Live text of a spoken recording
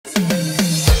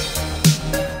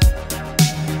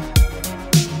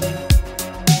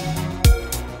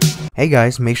Hey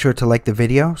guys, make sure to like the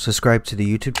video, subscribe to the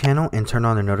YouTube channel, and turn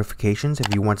on the notifications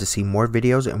if you want to see more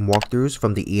videos and walkthroughs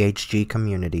from the EHG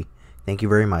community. Thank you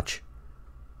very much.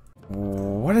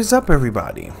 What is up,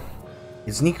 everybody?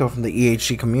 It's Nico from the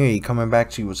EHG community coming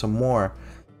back to you with some more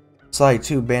Slide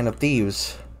 2 Band of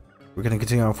Thieves. We're going to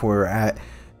continue on where we're at.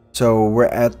 So we're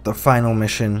at the final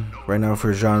mission right now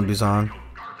for Jean Bizon.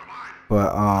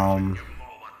 But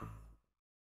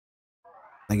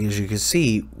like as you can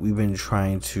see, we've been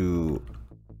trying to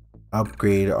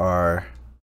upgrade our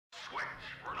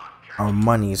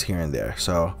monies here and there.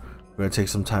 So we're gonna take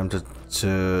some time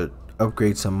to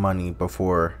upgrade some money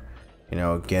before, you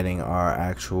know, getting our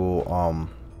actual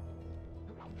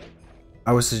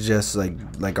I would suggest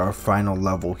like our final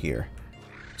level here.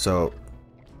 So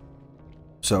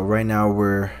right now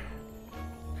we're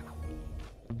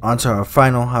onto our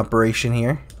final operation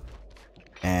here,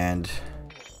 and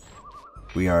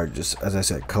we are just, as I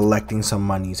said, collecting some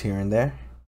monies here and there.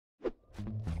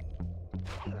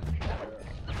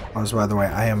 Also, by the way,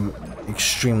 I am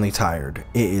extremely tired.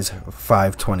 It is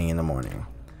 5:20 in the morning,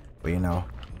 but you know,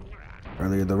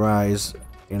 earlier the rise,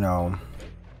 you know,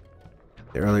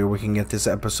 the earlier we can get this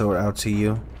episode out to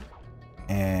you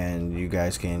and you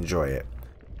guys can enjoy it.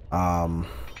 I'm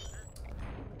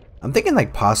thinking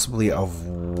like possibly of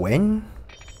when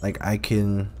like I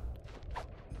can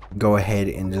go ahead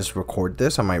and just record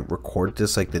this. I might record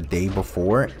this like the day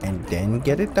before and then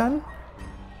get it done.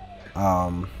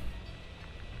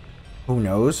 Who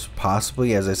knows?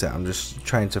 Possibly. As I said, I'm just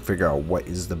trying to figure out what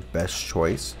is the best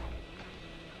choice.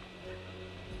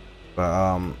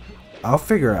 But I'll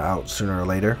figure out sooner or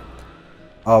later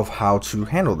of how to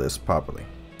handle this properly.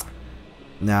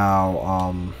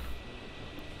 Now,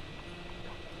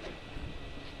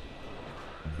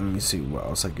 let me see what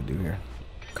else I could do here.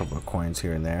 A couple of coins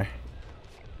here and there.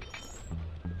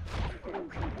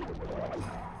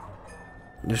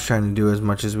 Just trying to do as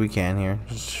much as we can here.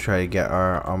 Just try to get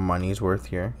our money's worth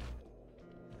here.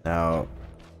 Now,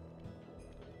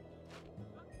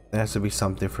 there has to be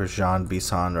something for Jean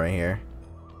Bisson right here.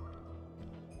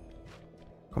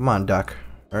 Come on, duck.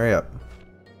 Hurry up.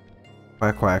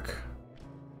 Quack quack.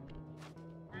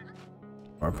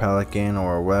 Or pelican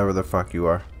or whatever the fuck you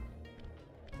are.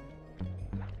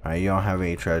 Alright, you don't have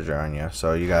any treasure on you,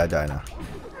 so you gotta die now.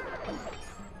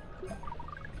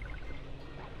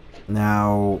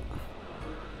 Now,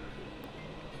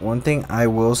 one thing I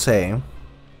will say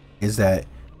is that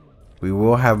we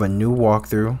will have a new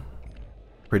walkthrough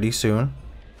pretty soon.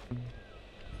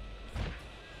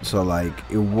 So like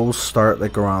it will start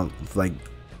like around like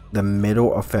the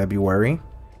middle of February.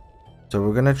 So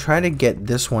we're gonna try to get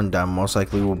this one done. Most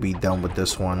likely we'll be done with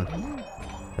this one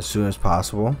as soon as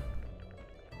possible.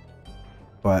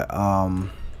 But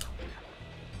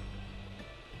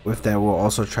with that, we'll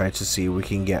also try to see if we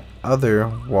can get other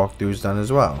walkthroughs done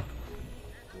as well.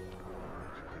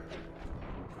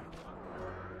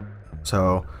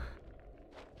 So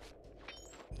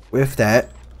with that,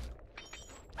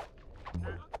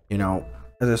 you know,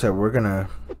 as I said, we're gonna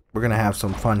have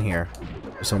some fun here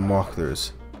with some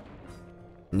walkthroughs.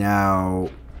 Now,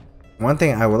 one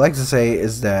thing I would like to say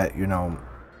is that, you know,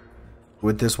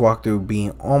 with this walkthrough being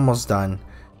almost done,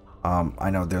 I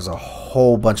know there's a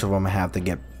whole bunch of them I have to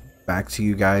get back to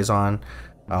you guys on.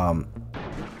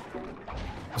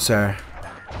 Sir,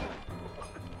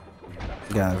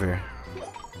 get out of here.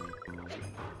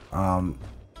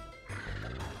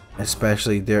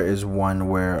 Especially there is one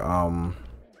where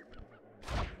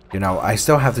you know, I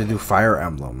still have to do Fire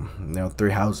Emblem, you know, 3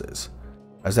 houses.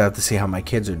 I still have to see how my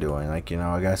kids are doing. Like, you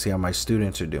know, I gotta see how my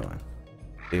students are doing.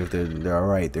 See if they're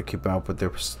alright, they're keeping up with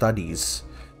their studies.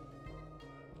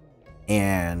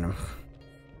 And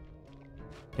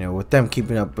you know, with them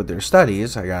keeping up with their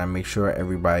studies, I gotta make sure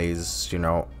everybody's, you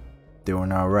know,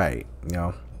 doing alright, you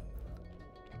know.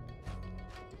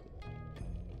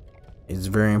 It's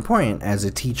very important as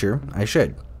a teacher, I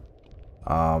should.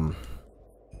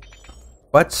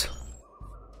 But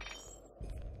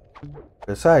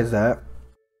besides that,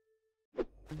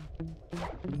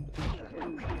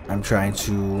 I'm trying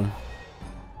to,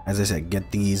 as I said,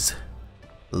 get these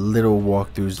little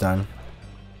walkthroughs done.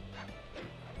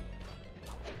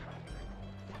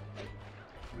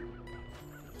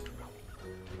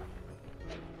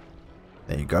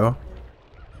 There you go.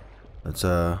 Let's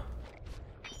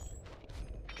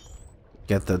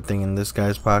get the thing in this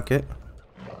guy's pocket.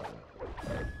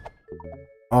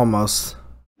 Almost.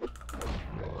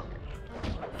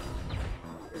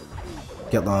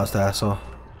 Get lost, asshole.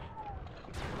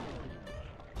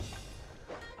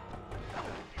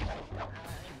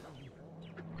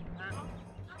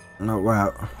 No,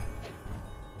 wow.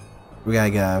 We gotta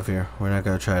get out of here. We're not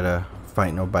gonna try to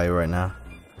fight nobody right now.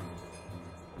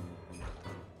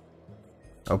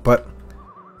 Oh, but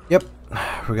yep,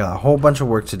 we got a whole bunch of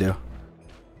work to do.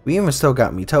 We even still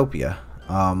got Metopia,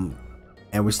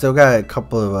 and we still got a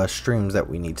couple of streams that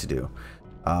we need to do.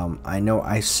 I know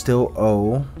I still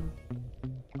owe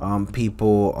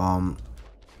people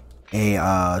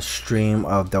a stream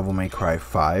of Devil May Cry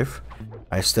 5.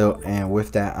 And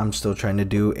with that, I'm still trying to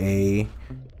do a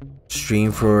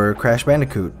stream for Crash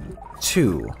Bandicoot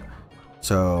 2.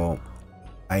 So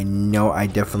I know I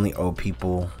definitely owe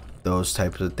people those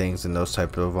types of things and those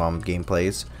types of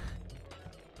gameplays.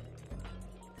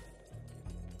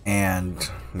 And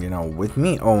you know, with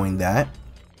me owing that,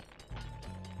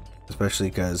 especially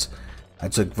because I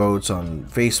took votes on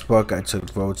Facebook, I took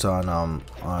votes on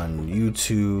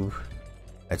YouTube,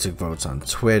 I took votes on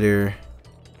Twitter.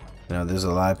 You know, there's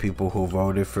a lot of people who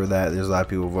voted for that. There's a lot of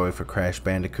people who voted for Crash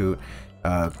Bandicoot.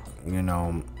 You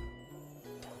know,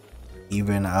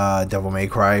 even Devil May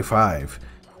Cry 5.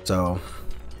 So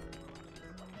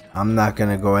I'm not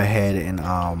gonna go ahead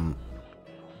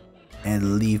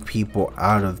and leave people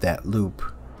out of that loop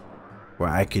where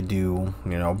I could do,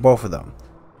 you know, both of them.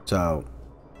 So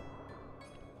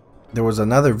there was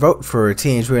another vote for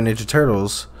Teenage Mutant Ninja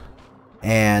Turtles,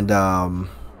 and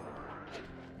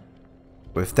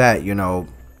with that, you know,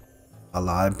 a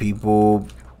lot of people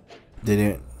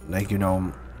didn't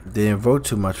didn't vote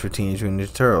too much for Teenage Mutant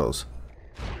Ninja Turtles.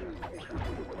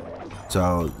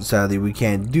 So sadly we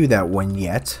can't do that one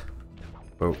yet,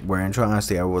 but we're in trying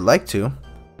honesty, I would like to,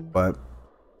 but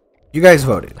you guys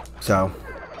voted, so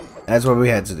that's what we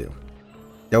had to do.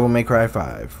 Devil May Cry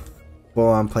 5 full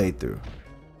on playthrough.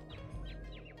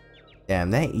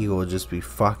 Damn, that eagle would just be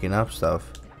fucking up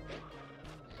stuff.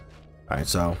 Alright,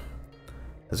 so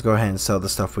let's go ahead and sell the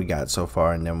stuff we got so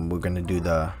far, and then we're gonna do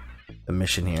the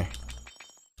mission here.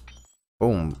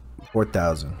 Boom,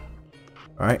 4,000.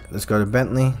 Alright, let's go to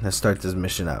Bentley. Let's start this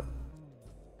mission up.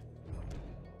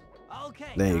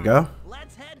 Okay, there you go.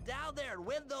 Let's head down there and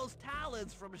win those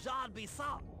talons from Jean Bisson.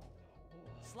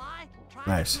 Sly, try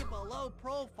nice. to keep a low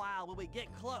profile when we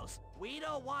get close. We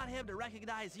don't want him to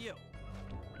recognize you.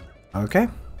 Okay.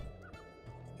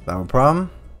 No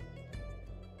problem.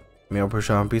 Meal push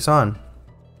on, peace on.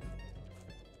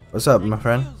 What's up, my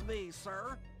friend? Excuse me,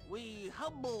 sir. We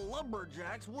humble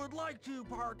lumberjacks would like to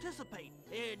participate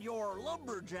in your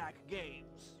lumberjack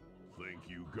games. Think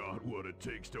you got what it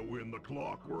takes to win the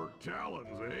Clockwork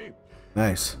Talons, eh?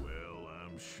 Nice. Well,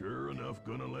 I'm sure enough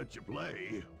gonna let you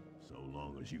play, so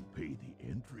long as you pay the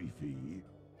entry fee.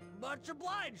 Much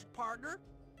obliged, partner.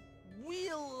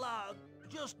 We'll,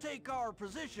 just take our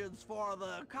positions for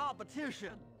the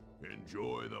competition.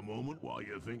 Enjoy the moment while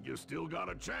you think you still got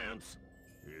a chance.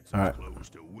 It's All as right. close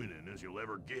to winning as you'll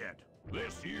ever get.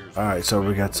 This year's Alright, so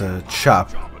we got to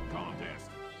chop. chopping contest.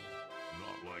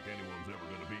 Not like anyone's ever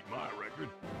gonna beat my record,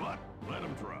 but let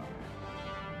them try.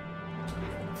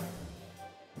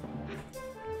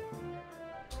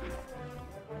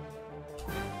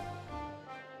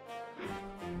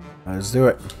 Let's do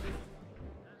it.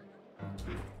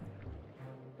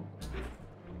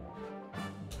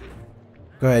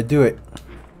 Go ahead, do it.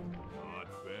 Not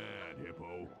bad,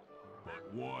 Hippo.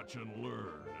 But watch and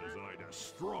learn as I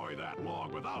destroy that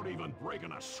log without even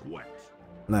breaking a sweat.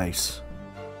 Nice.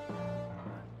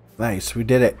 Nice, we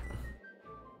did it.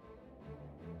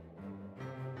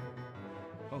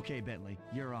 Okay, Bentley,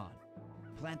 you're on.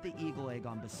 Plant the eagle egg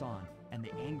on Bassan, and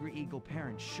the angry eagle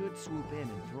parent should swoop in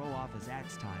and throw off his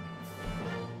axe timing.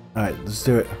 Alright, let's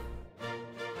do it.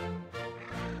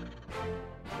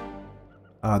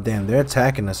 Oh damn, they're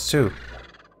attacking us too.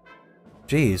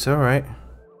 Jeez, alright.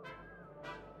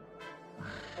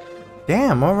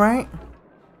 Damn, alright.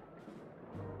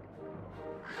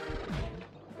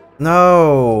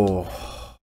 No.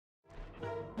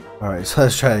 Alright, so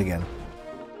let's try it again.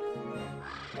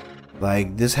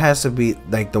 Like, this has to be,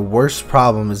 like, the worst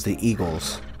problem is the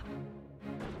eagles.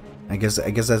 I guess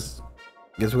we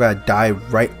gotta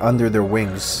dive right under their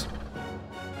wings.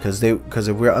 Because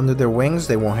if we're under their wings,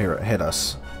 they won't hit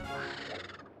us.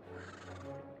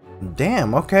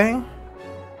 Damn, okay.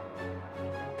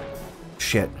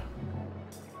 Shit.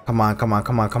 Come on, come on,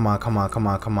 come on, come on, come on, come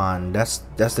on, come on. That's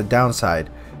the downside.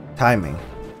 Timing.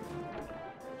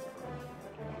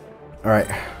 Alright.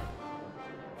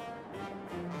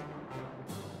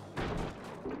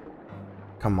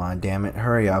 Come on, damn it.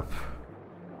 Hurry up.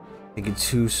 Take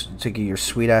it your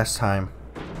sweet ass time.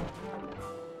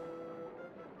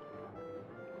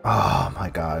 Oh my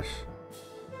gosh.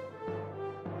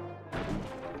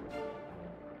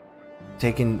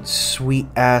 Taking sweet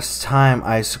ass time,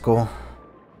 Icicle.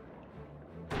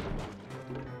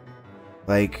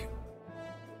 Like,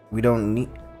 we don't need...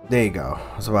 There you go.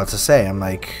 I was about to say, I'm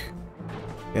like...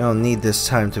 We don't need this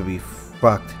time to be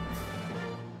fucked.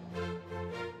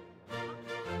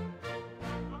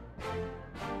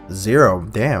 Zero,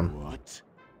 damn. What?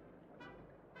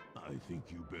 I think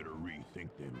you better rethink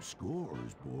them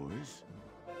scores, boys.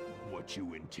 What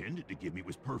you intended to give me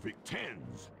was perfect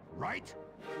tens, right?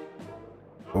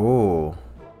 Oh.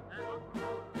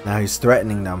 Now he's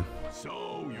threatening them.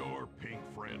 So your pink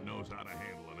friend knows how to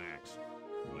handle an axe.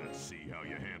 Let's see how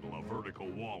you handle a vertical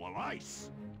wall of ice.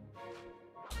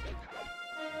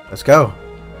 Let's go.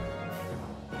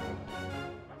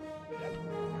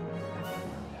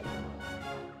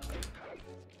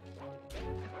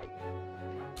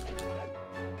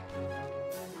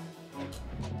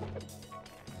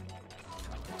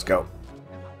 Let's go.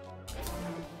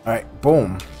 Alright,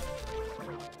 boom.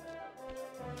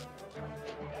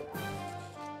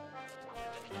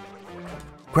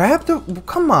 Grab the...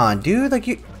 Come on, dude. Like,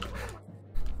 you...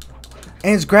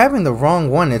 And it's grabbing the wrong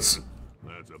one. It's...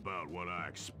 That's about what I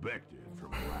expected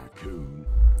from a raccoon.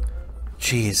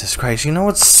 Jesus Christ. You know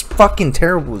what's fucking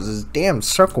terrible is this damn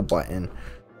circle button.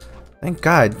 Thank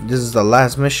God this is the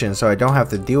last mission, so I don't have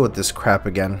to deal with this crap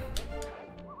again.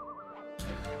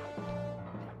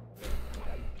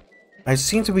 I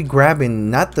seem to be grabbing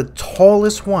not the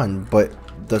tallest one, but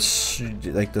the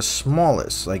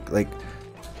smallest, like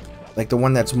the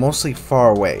one that's mostly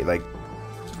far away. Like,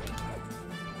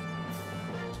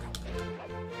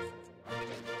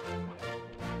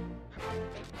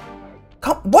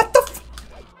 come, what the?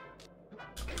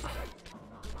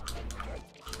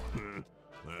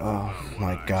 Oh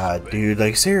my God, dude!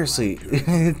 Like, seriously,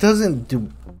 it doesn't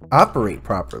operate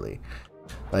properly.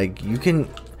 Like, you can.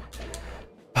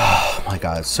 Oh my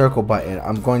God, circle button.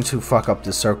 I'm going to fuck up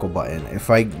the circle button. If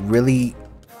I really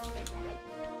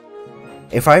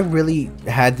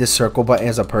had this circle button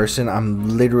as a person,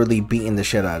 I'm literally beating the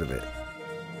shit out of it.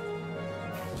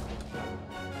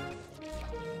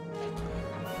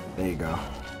 There you go.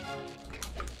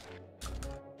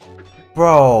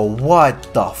 Bro,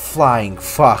 what the flying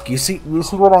fuck? You see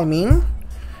what I mean?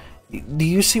 Do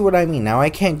you see what I mean? Now I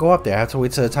can't go up there. I have to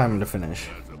wait till the timer to finish.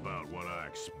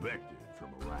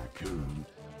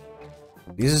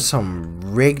 These are some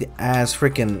rigged ass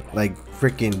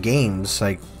freaking games.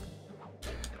 Like,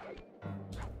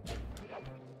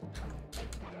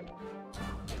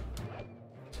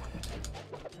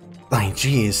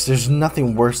 jeez, there's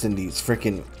nothing worse than these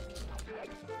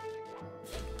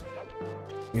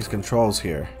controls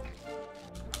here.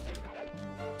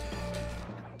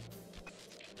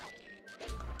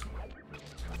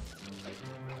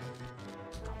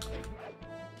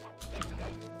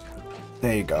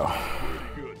 There you go.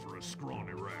 Good for a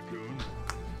scrawny raccoon.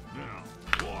 Now,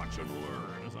 watch and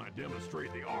learn as I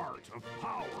demonstrate the art of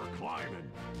power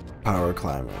climbing. Power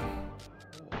climbing.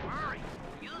 Hurry!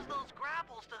 Use those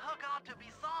grapples to hook onto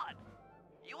Bison.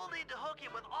 You will need to hook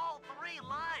him with all 3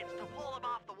 lines to pull him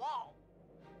off the wall.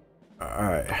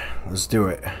 Alright, let's do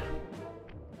it.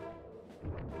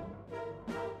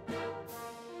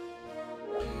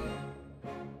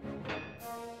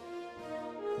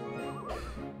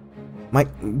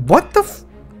 What the f-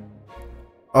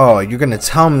 Oh, you're gonna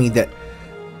tell me that...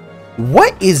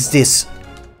 What is this?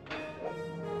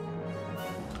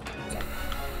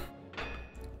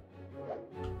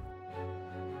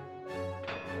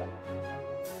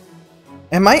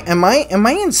 Am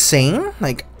I insane?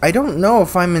 Like, I don't know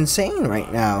if I'm insane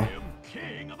right now.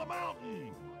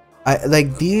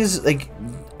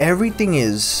 Everything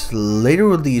is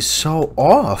literally so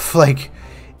off. Like,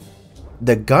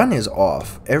 the gun is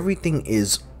off. Everything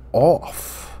is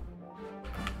off.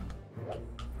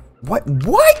 What?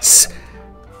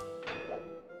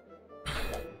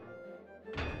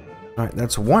 Alright,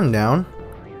 that's one down.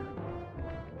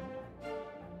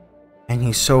 And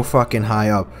he's so fucking high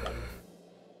up.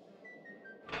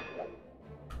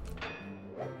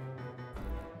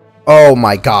 Oh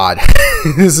my God.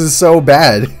 This is so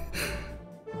bad.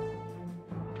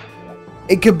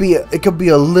 It could be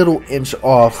a little inch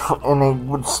off and it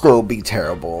would still be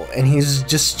terrible. And he's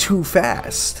just too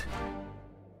fast.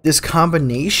 This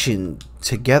combination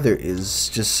together is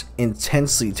just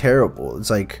intensely terrible.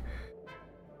 It's like,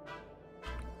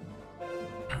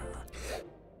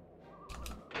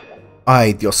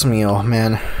 ay, Dios mío,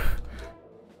 man.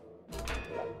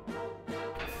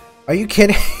 Are you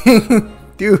kidding?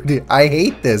 Dude, I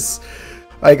hate this.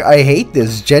 Like, I hate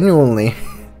this, genuinely.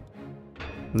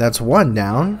 That's one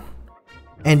down.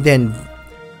 And then...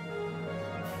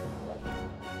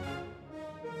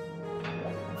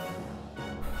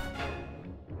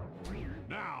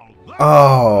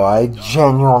 Oh, I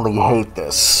genuinely hate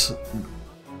this.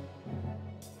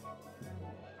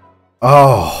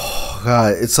 Oh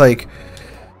god, it's like,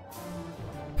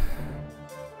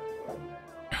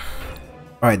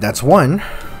 alright, that's one.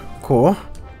 Cool.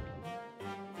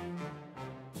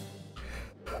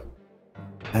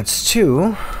 That's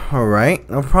two. Alright,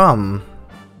 no problem.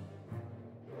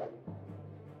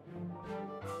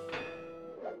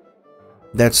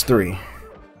 That's three.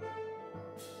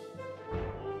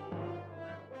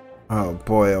 Oh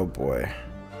boy, oh boy.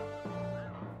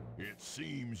 It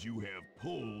seems you have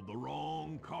pulled the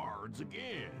wrong cards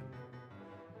again.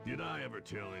 Did I ever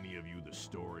tell any of you the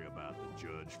story about the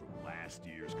judge from last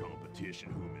year's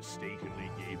competition who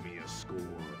mistakenly gave me a score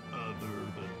other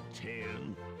than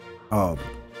 10? Oh,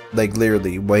 like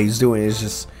literally, what he's doing is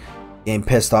just getting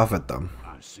pissed off at them.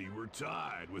 I see we're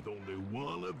tied with only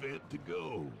one event to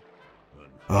go.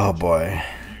 Oh boy.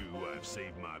 You, I've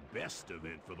saved my best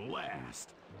event for the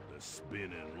last. The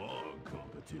spin and log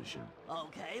competition.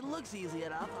 Okay, looks easy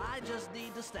enough. I just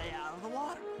need to stay out of the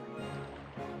water.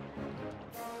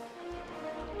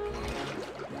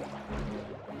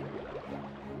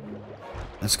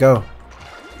 Let's go.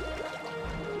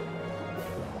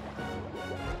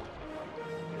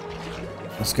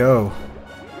 Let's go.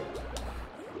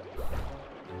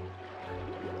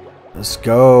 Let's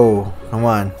go. Come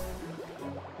on.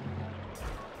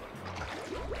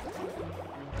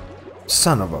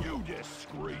 Son of a... You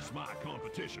disgrace my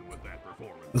competition with that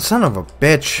performance. Son of a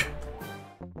bitch.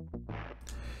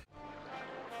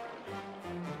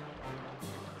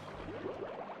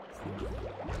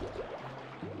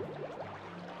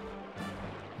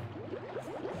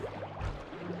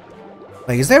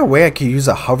 Like, is there a way I could use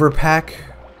a hover pack?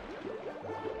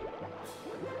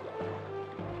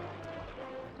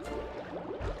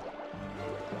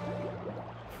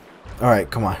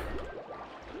 Alright, come on.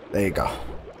 There you go.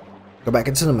 Go back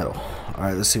into the middle.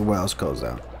 Alright, let's see what else goes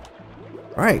down.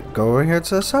 Alright, go over here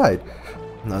to the side.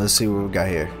 Now let's see what we got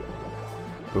here.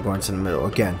 We're going to the middle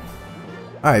again.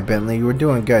 Alright, Bentley, you were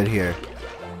doing good here.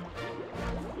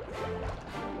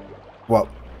 Well,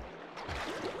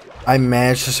 I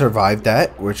managed to survive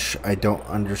that, which I don't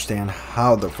understand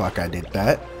how the fuck I did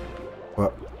that.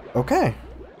 But, okay.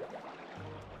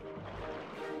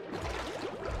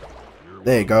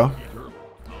 There you go.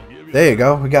 There you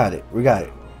go. We got it. We got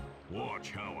it.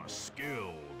 Watch how a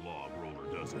skilled log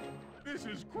roller does it. This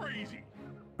is crazy.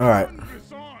 Alright.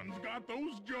 Hassan's got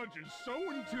those judges so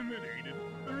intimidated,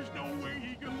 there's no way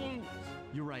he can lose.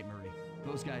 You're right, Murray.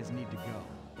 Those guys need to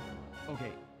go.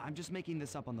 Okay, I'm just making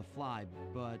this up on the fly,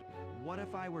 but what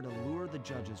if I were to lure the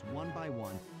judges one by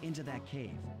one into that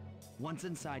cave? Once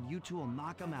inside, you two will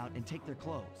knock them out and take their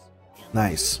clothes.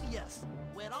 Nice. Yes.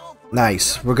 When all three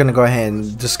Nice. We're gonna go ahead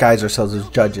and disguise ourselves as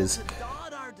judges.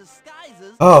 don our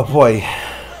disguises, Oh boy.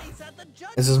 place at the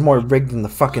judge. This is more rigged than the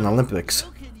fucking Olympics.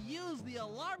 You can use the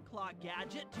alarm clock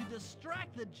gadget to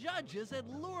distract the judges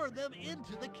and lure them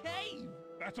into the cave.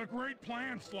 That's a great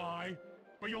plan, Sly,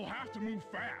 but you'll have to move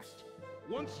fast.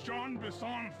 Once John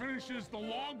Bisson finishes the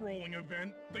log rolling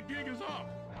event, the gig is up.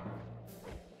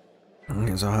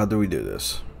 Okay, so how do we do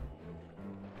this?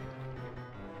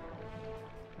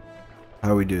 How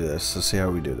do we do this? Let's see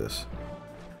how we do this.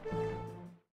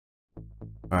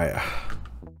 Alright.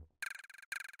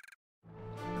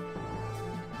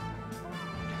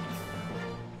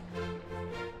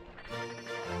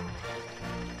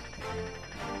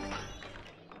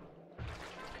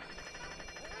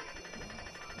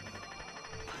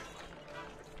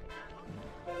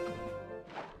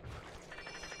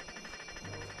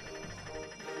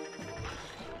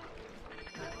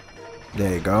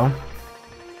 There you go.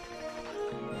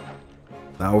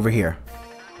 Now over here.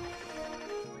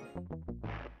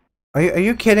 Are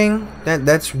you kidding?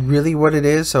 That's really what it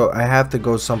is? So I have to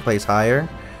go someplace higher?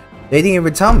 They didn't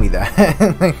even tell me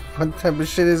that. Like, what type of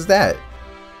shit is that?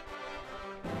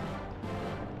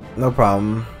 No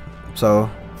problem. So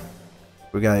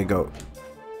we gotta go.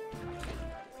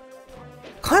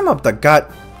 Climb up the gut.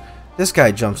 This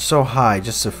guy jumps so high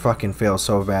just to fucking fail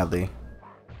so badly.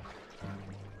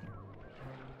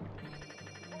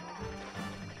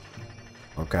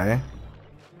 Okay.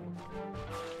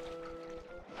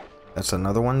 That's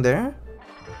another one there.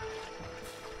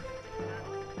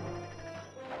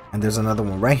 And there's another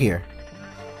one right here.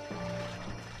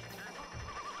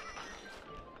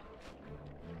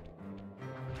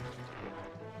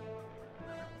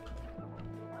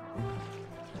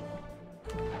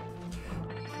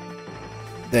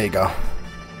 There you go.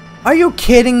 Are you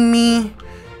kidding me?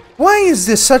 Why is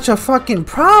this such a fucking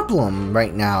problem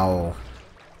right now?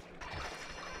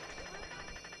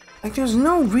 Like, there's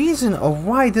no reason of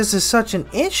why this is such an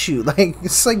issue. Like,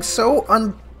 it's like so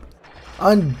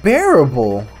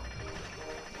unbearable.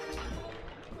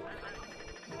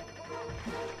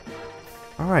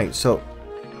 Alright, so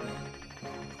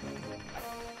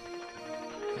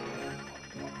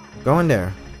go in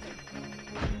there.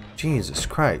 Jesus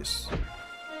Christ.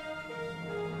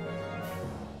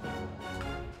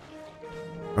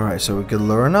 Alright, so we could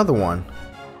lure another one.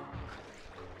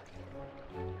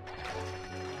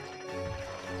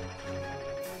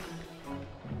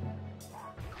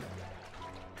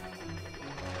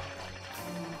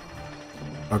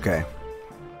 Okay.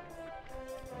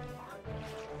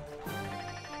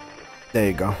 There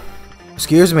you go.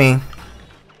 Excuse me.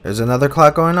 There's another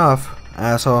clock going off,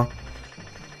 asshole.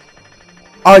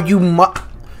 Are you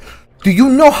Do you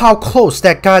know how close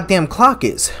that goddamn clock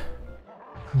is?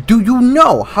 Do you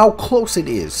know how close it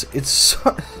is? It's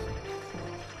so...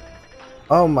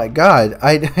 Oh my god.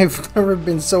 I've never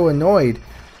been so annoyed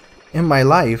in my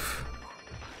life.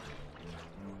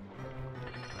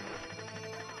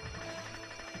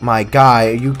 My guy,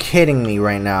 are you kidding me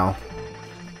right now?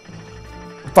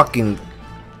 Fucking...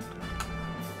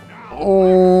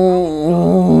 Oh...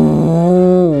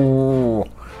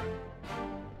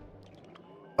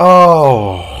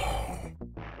 Oh...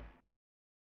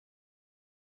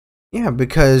 Yeah,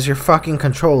 because your fucking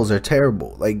controls are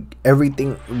terrible. Like,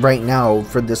 everything right now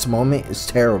for this moment is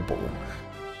terrible.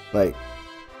 Like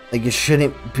it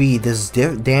shouldn't be this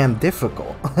damn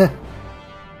difficult.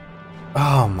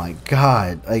 Oh my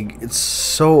god, like, it's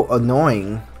so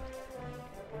annoying.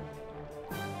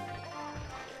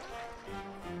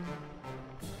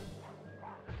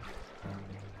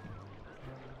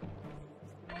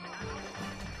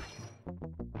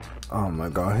 Oh my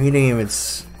god, he didn't even...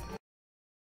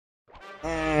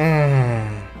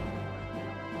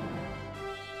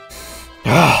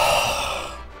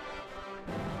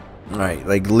 Alright,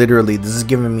 like literally, this is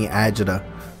giving me agita.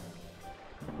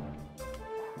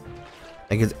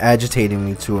 Like, it's agitating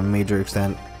me to a major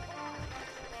extent.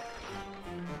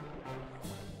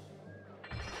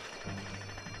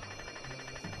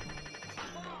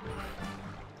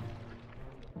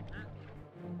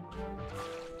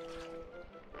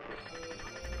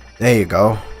 There you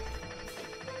go.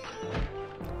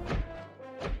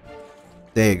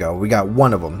 There you go. We got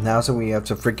one of them. Now so we have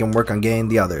to freaking work on getting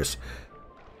the others.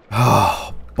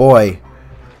 Oh, boy.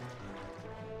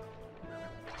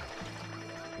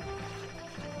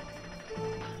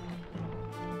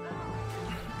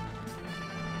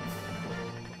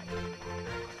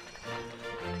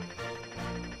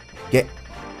 Get...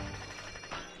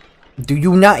 Do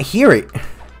you not hear it?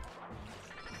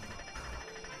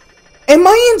 Am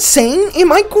I insane?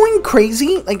 Am I going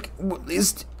crazy? Like,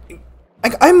 is...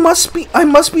 Like, I must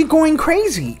be going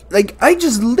crazy. Like, I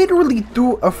just literally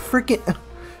threw a freaking...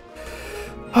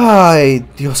 Ay,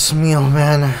 Dios mío,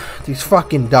 man. These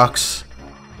fucking ducks.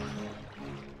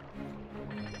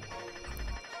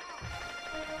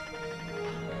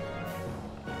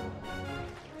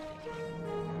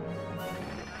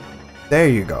 There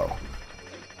you go.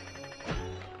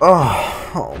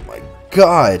 Oh my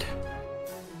god.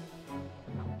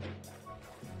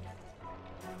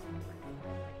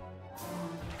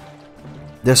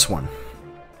 This one.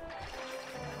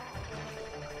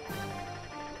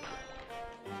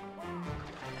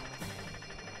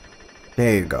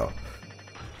 There you go.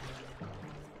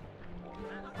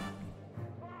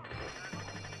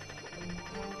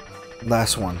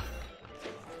 Last one.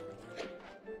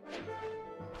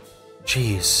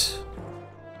 Jeez.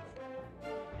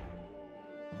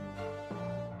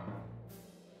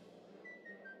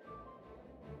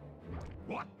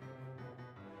 What?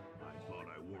 I thought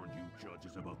I warned you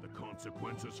judges about the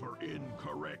consequences for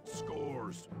incorrect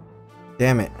scores.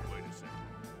 Damn it. Wait a second.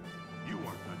 You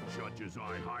aren't the judges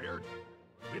I hired.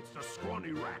 It's the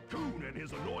scrawny raccoon and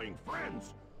his annoying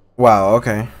friends. Wow,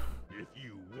 okay. If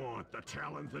you want the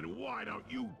talent, then why don't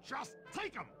you just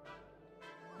take them?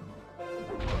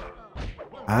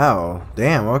 Ow.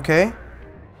 Damn, okay.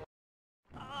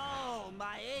 Oh,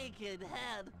 my aching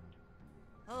head.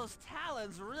 Those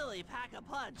talons really pack a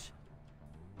punch.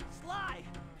 Sly!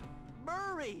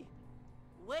 Murray!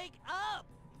 Wake up!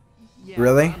 Yeah,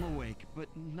 Really? I'm awake, but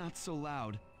not so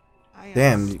loud.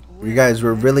 Damn, you guys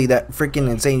were really that freaking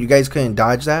insane. You guys couldn't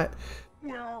dodge that?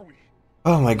 Where are we?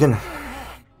 Oh my goodness.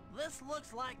 This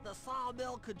looks like the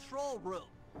sawmill control room.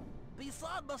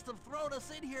 Bisson must have thrown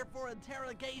us in here for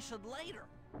interrogation later.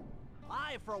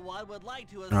 I, for one, would like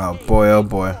to escape Oh boy, oh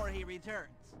boy. before he returns.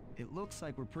 It looks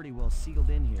like we're pretty well sealed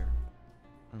in here.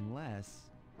 Unless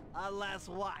Unless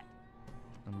what?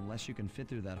 you can fit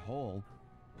through that hole.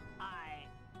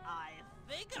 I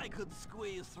think I could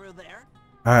squeeze through there.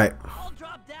 Alright. I'll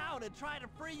drop down and try to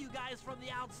free you guys from the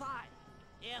outside.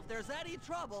 If there's any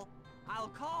trouble, I'll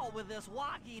call with this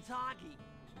walkie-talkie.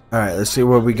 Alright, let's see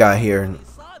what we got here. These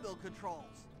sawmill controls.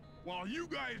 While you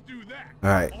guys do that,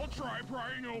 Alright. I'll try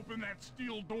prying open that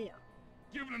steel door.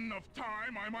 Given enough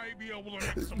time, I might be able to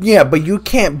make some. Yeah, but you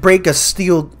can't break a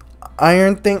steel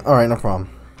iron thing. Alright, no problem.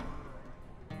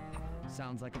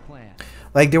 Sounds like a plan.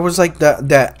 Like, there was like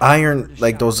that iron,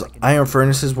 like those iron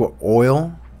furnaces with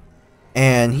oil.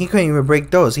 And he couldn't even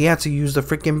break those. He had to use the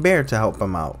freaking bear to help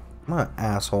him out. What an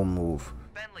asshole move.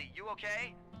 Bentley, you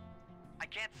okay? I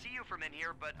can't see you from in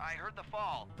here, but I heard the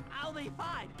fall. I'll be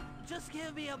fine. Just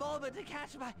give me a moment to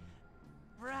catch my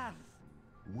breath.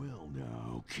 Well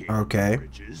now, King Okay.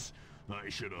 Bridges, I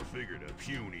should have figured a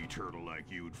puny turtle like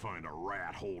you'd find a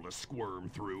rat hole to squirm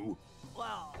through.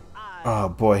 Well, I Oh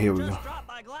boy, here we go. just dropped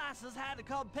my glasses, had to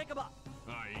come pick them up.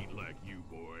 I ain't like you,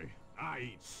 boy. I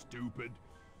ain't stupid.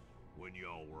 When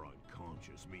y'all were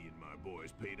unconscious, me and my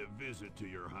boys paid a visit to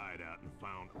your hideout and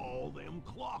found all them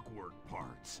clockwork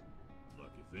parts.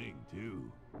 Lucky thing,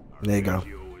 too. There you go.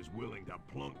 Arpeggio is willing to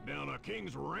plunk down a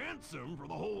king's ransom for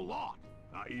the whole lot.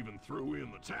 I even threw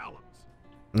in the talons.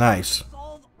 Nice.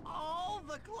 Sold all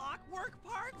the clockwork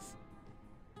parts?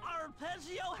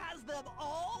 Arpeggio has them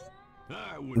all?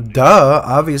 I wouldn't Duh,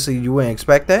 obviously you wouldn't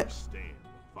expect that. understand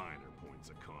the finer points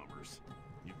of commerce.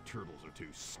 You turtles are too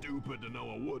stupid to know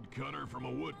a woodcutter from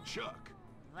a woodchuck.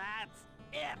 That's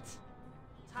it.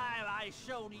 Time I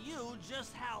showed you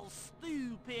just how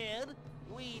stupid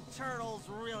we turtles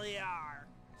really are.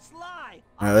 Sly,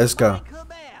 Alright, let's go. on my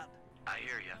command. I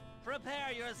hear you.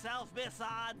 Prepare yourself,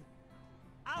 Bisson.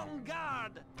 On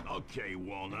guard. Okay,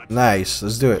 Walnut. Nice,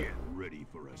 let's do it. Get ready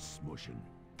for a smushing.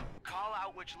 Call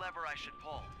out which lever I should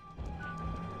pull.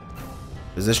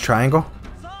 Is this triangle?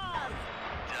 Saws.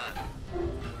 Done.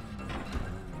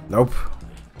 Nope.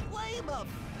 Flame 'em.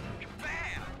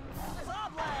 Bam! Saw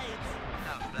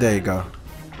blades. There you go.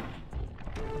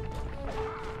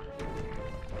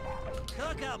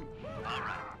 Cook 'em. All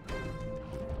right.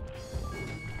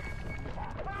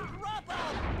 Drop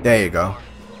 'em. There you go.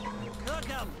 Cook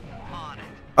 'em. On it.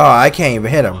 Oh, I can't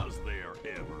even hit him. Was there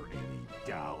ever any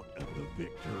doubt of the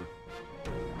victor?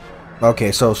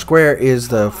 Okay, so square is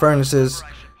the furnaces, I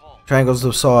should pull. triangles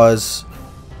the saws,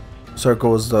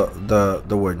 circle is the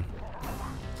wood.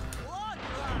 Block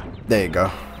rod. There you go.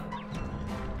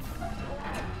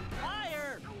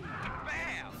 Fire.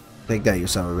 Bam! Take that, you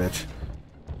son of a bitch.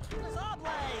 Saw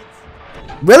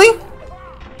blades. Really?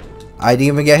 I didn't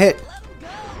even get hit.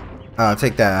 Let 'em go.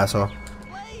 Take that, asshole.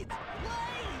 Blades.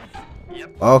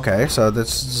 Blades. Okay, so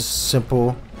that's just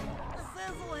simple.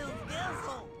 Sizzle his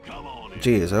gizzle. Come on in.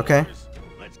 Jeez, okay. boys.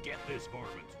 Let's get this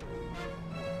varmint.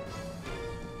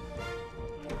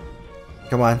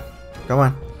 Come on. Come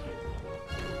on.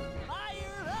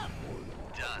 Fire up.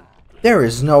 Done. There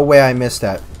is no way I missed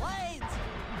that. Blades.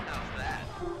 How's that?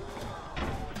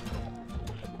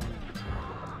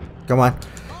 Come on. Logs.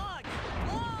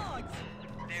 Logs.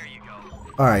 There you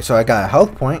go. Alright, so I got a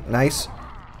health point. Nice.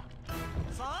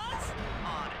 Saws.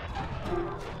 On it.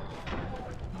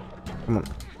 Come on.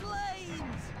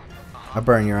 Blades. I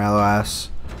burn your aloe ass.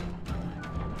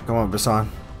 Come on, Bassan.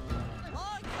 Logs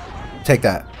away. Take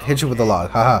that. Hit you with the log.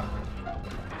 Haha.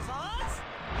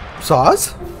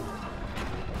 Saws. Saws?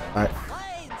 Alright,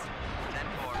 Blades.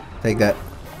 10-4. take that.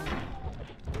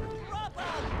 Drop 'em.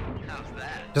 How's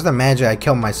that? Just imagine I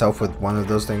killed myself with one of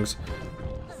those things.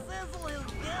 Sizzle his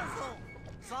gizzle.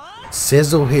 Saws.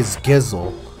 Sizzle his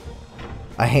gizzle.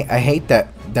 I hate that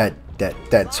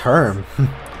term.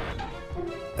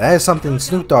 That is something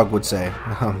Snoop Dogg would say. Eat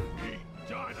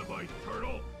dynamite,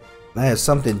 turtle. That is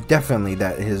something definitely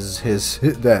that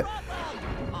that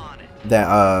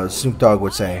On it. Snoop Dogg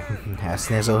would say.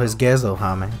 Sizzle his gizzle,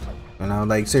 huh, man? You know,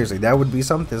 like seriously, that would be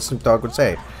something Snoop Dogg would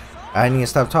say. I need to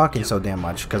stop talking so damn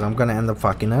much because I'm gonna end up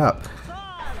fucking it up.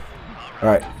 All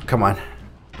right, come on.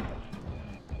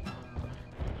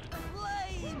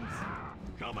 Blades.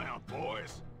 Come out,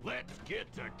 boys. Let's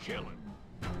get to killing.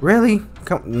 Really?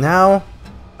 Come now?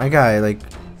 My guy, like,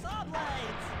 Saw blades.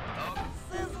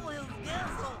 Sizzle his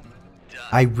gizzle.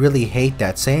 I really hate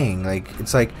that saying. Like,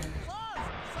 it's like, Saws.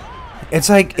 Saws. it's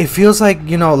like, it feels like,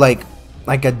 you know, like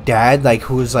a dad, like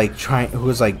who's like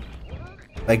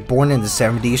like born in the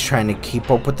 70s, trying to keep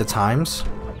up with the times.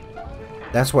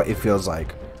 That's what it feels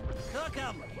like. Cook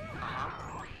 'em.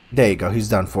 There you go. He's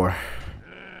done for.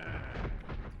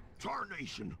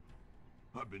 Tarnation.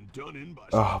 I've been done in by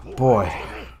Oh some boy,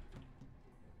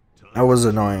 Time that was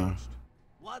annoying.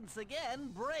 Once again,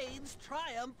 brains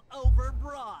triumph over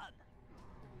brawn.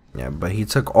 Yeah, but he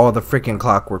took all the freaking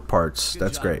clockwork parts. Good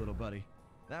That's job, great. little buddy.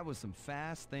 That was some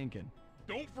fast thinking.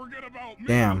 Don't forget about me.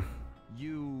 Damn.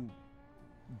 You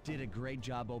did a great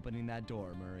job opening that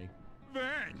door, Murray.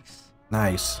 Thanks.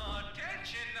 Nice.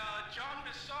 Attention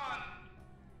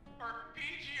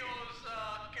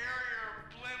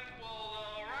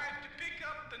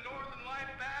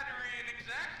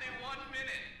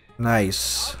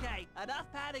Nice. Okay, enough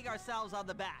patting ourselves on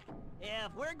the back.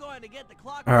 If we're going to get the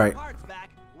clock All right. parts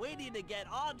back, we need to get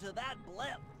onto that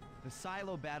blimp. The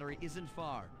silo battery isn't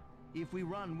far. If we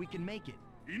run, we can make it.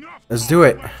 Enough. Let's do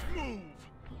it. Let's move.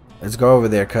 Let's go over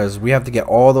there because we have to get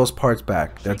all those parts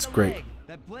back. That's Shake a great. leg.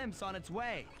 That blimp's on its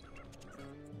way.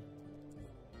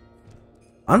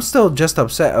 I'm still just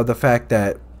upset of the fact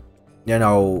that, you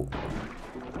know,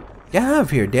 get out of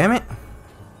here, damn it.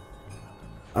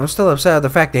 I'm still upset at the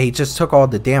fact that he just took all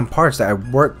the damn parts that I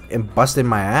worked and busted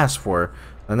my ass for.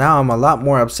 And now I'm a lot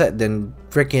more upset than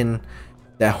freaking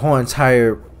that whole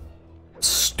entire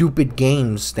stupid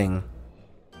games thing.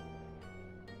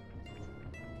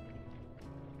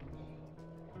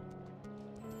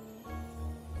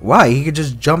 Why? He could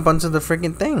just jump onto the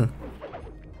freaking thing.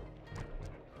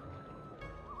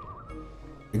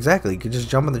 Exactly, you could just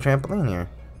jump on the trampoline here.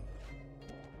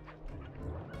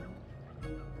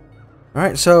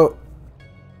 Alright, so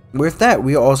with that,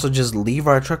 we also just leave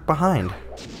our truck behind.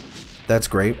 That's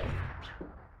great.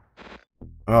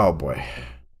 Oh boy.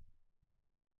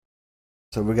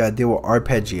 So we gotta deal with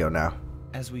Arpeggio now.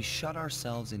 As we shut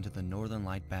ourselves into the Northern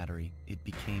Light battery, it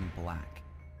became black.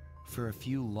 For a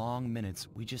few long minutes,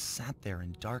 we just sat there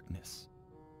in darkness.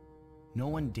 No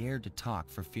one dared to talk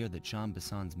for fear that Jean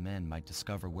Bisson's men might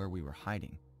discover where we were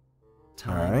hiding.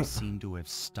 Time Alright. seemed to have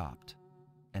stopped.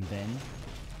 And then,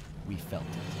 we felt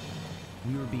it.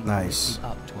 We were being Nice. lifted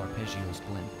up to Arpeggio's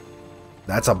blimp.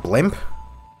 That's a blimp?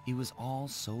 It was all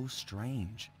so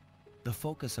strange. The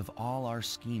focus of all our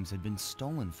schemes had been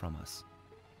stolen from us.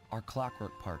 Our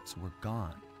clockwork parts were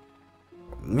gone.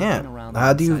 Yeah. Around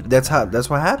How do you? inside of That's the how. battery, That's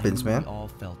what I happens, knew man. We all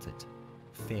felt it.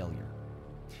 Failure.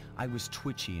 I was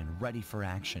twitchy and ready for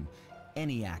action.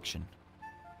 Any action.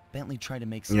 Bentley tried to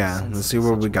make some Yeah, sense let's of see the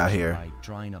what we got situation here. by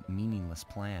drawing up meaningless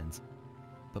plans.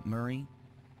 But Murray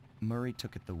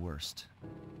took it the worst.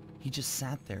 He just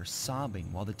sat there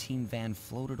sobbing while the team van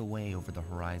floated away over the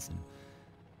horizon.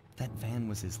 That van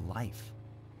was his life.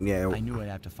 Yeah. I knew I'd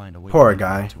have to find a way Poor to get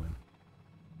guy. back to him.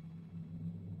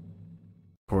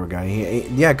 Poor guy.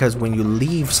 Yeah, because when you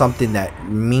leave something that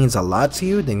means a lot to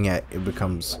you, then yeah, it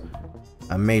becomes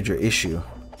a major issue.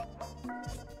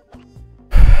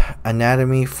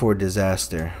 Anatomy for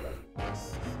disaster.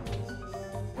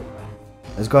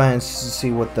 Let's go ahead and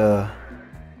see what the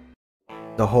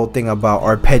whole thing about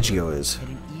Arpeggio is.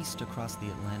 Heading east across the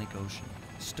Atlantic Ocean,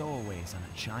 stowaways on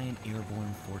a giant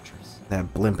airborne fortress.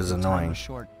 That blimp is Time annoying. was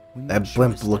short, we That made sure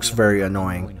blimp to looks study very our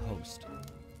annoying. unknown host,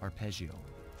 Arpeggio.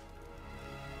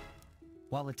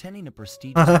 While attending a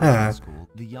prestigious medical school,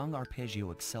 the young Arpeggio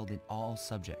excelled in all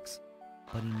subjects,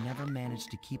 but he never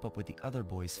managed to keep up with the other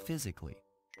boys physically.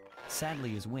 Sadly,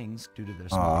 his wings, due to their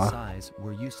small Aw. size,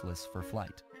 were useless for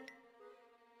flight.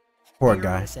 Poor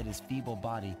guy. Furious at his feeble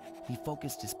body, he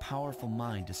focused his powerful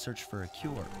mind to search for a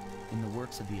cure in the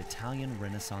works of the Italian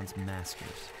Renaissance masters.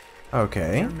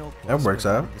 Okay, Their notebooks that works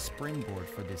out. provided the springboard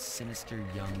for this sinister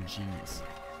young genius,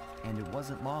 and it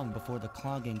wasn't long before the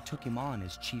Claw Gang took him on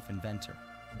as chief inventor.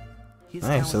 His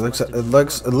Nice. talents It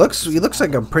must have he looks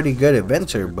like a pretty good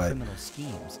inventor, their but criminal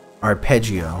schemes.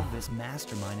 Arpeggio. This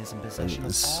mastermind is in possession of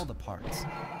It's- all the parts.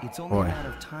 It's only Boy. a matter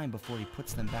of time before he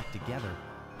puts them back together.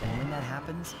 And when that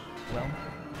happens, well,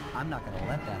 I'm not gonna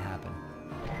let that happen.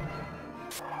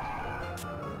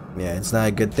 Yeah, it's not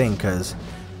a good thing because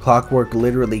Clockwork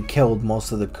literally killed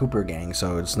most of the Cooper gang,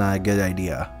 so it's not a good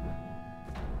idea.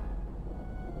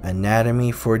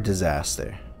 Anatomy for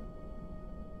disaster.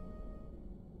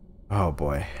 Oh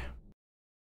boy.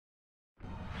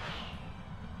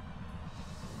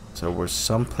 So we're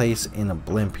someplace in a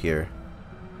blimp here.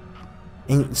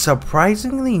 And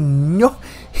surprisingly, no,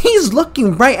 he's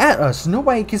looking right at us.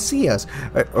 Nobody can see us.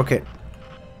 Okay.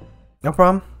 No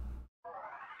problem.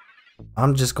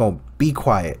 I'm just gonna be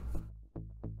quiet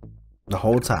the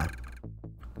whole time.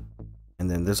 And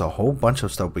then there's a whole bunch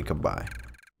of stuff we could buy.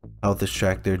 Health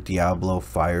Extractor, Diablo,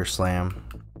 Fire Slam,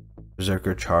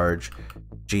 Berserker Charge.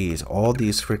 Jeez, all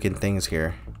these freaking things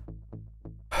here.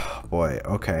 Boy,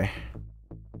 okay.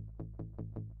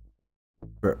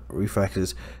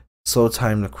 Reflexes, slow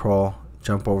time to crawl,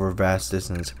 jump over vast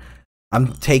distance.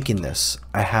 I'm taking this.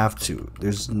 I have to.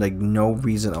 There's like no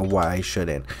reason on why I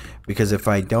shouldn't. Because if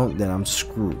I don't, then I'm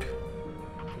screwed.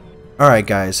 Alright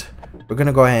guys. We're going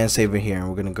to go ahead and save it here. And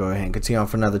we're going to go ahead and continue on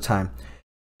for another time.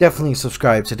 Definitely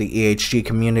subscribe to the EHG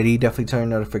community. Definitely turn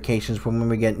notifications for when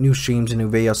we get new streams and new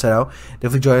videos set out.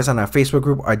 Definitely join us on our Facebook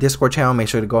group, our Discord channel. Make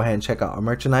sure to go ahead and check out our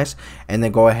merchandise. And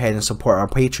then go ahead and support our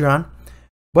Patreon.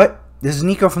 But this is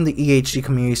Nico from the EHG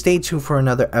community. Stay tuned for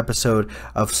another episode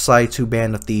of Sly 2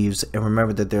 Band of Thieves. And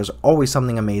remember that there's always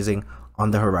something amazing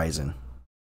on the horizon.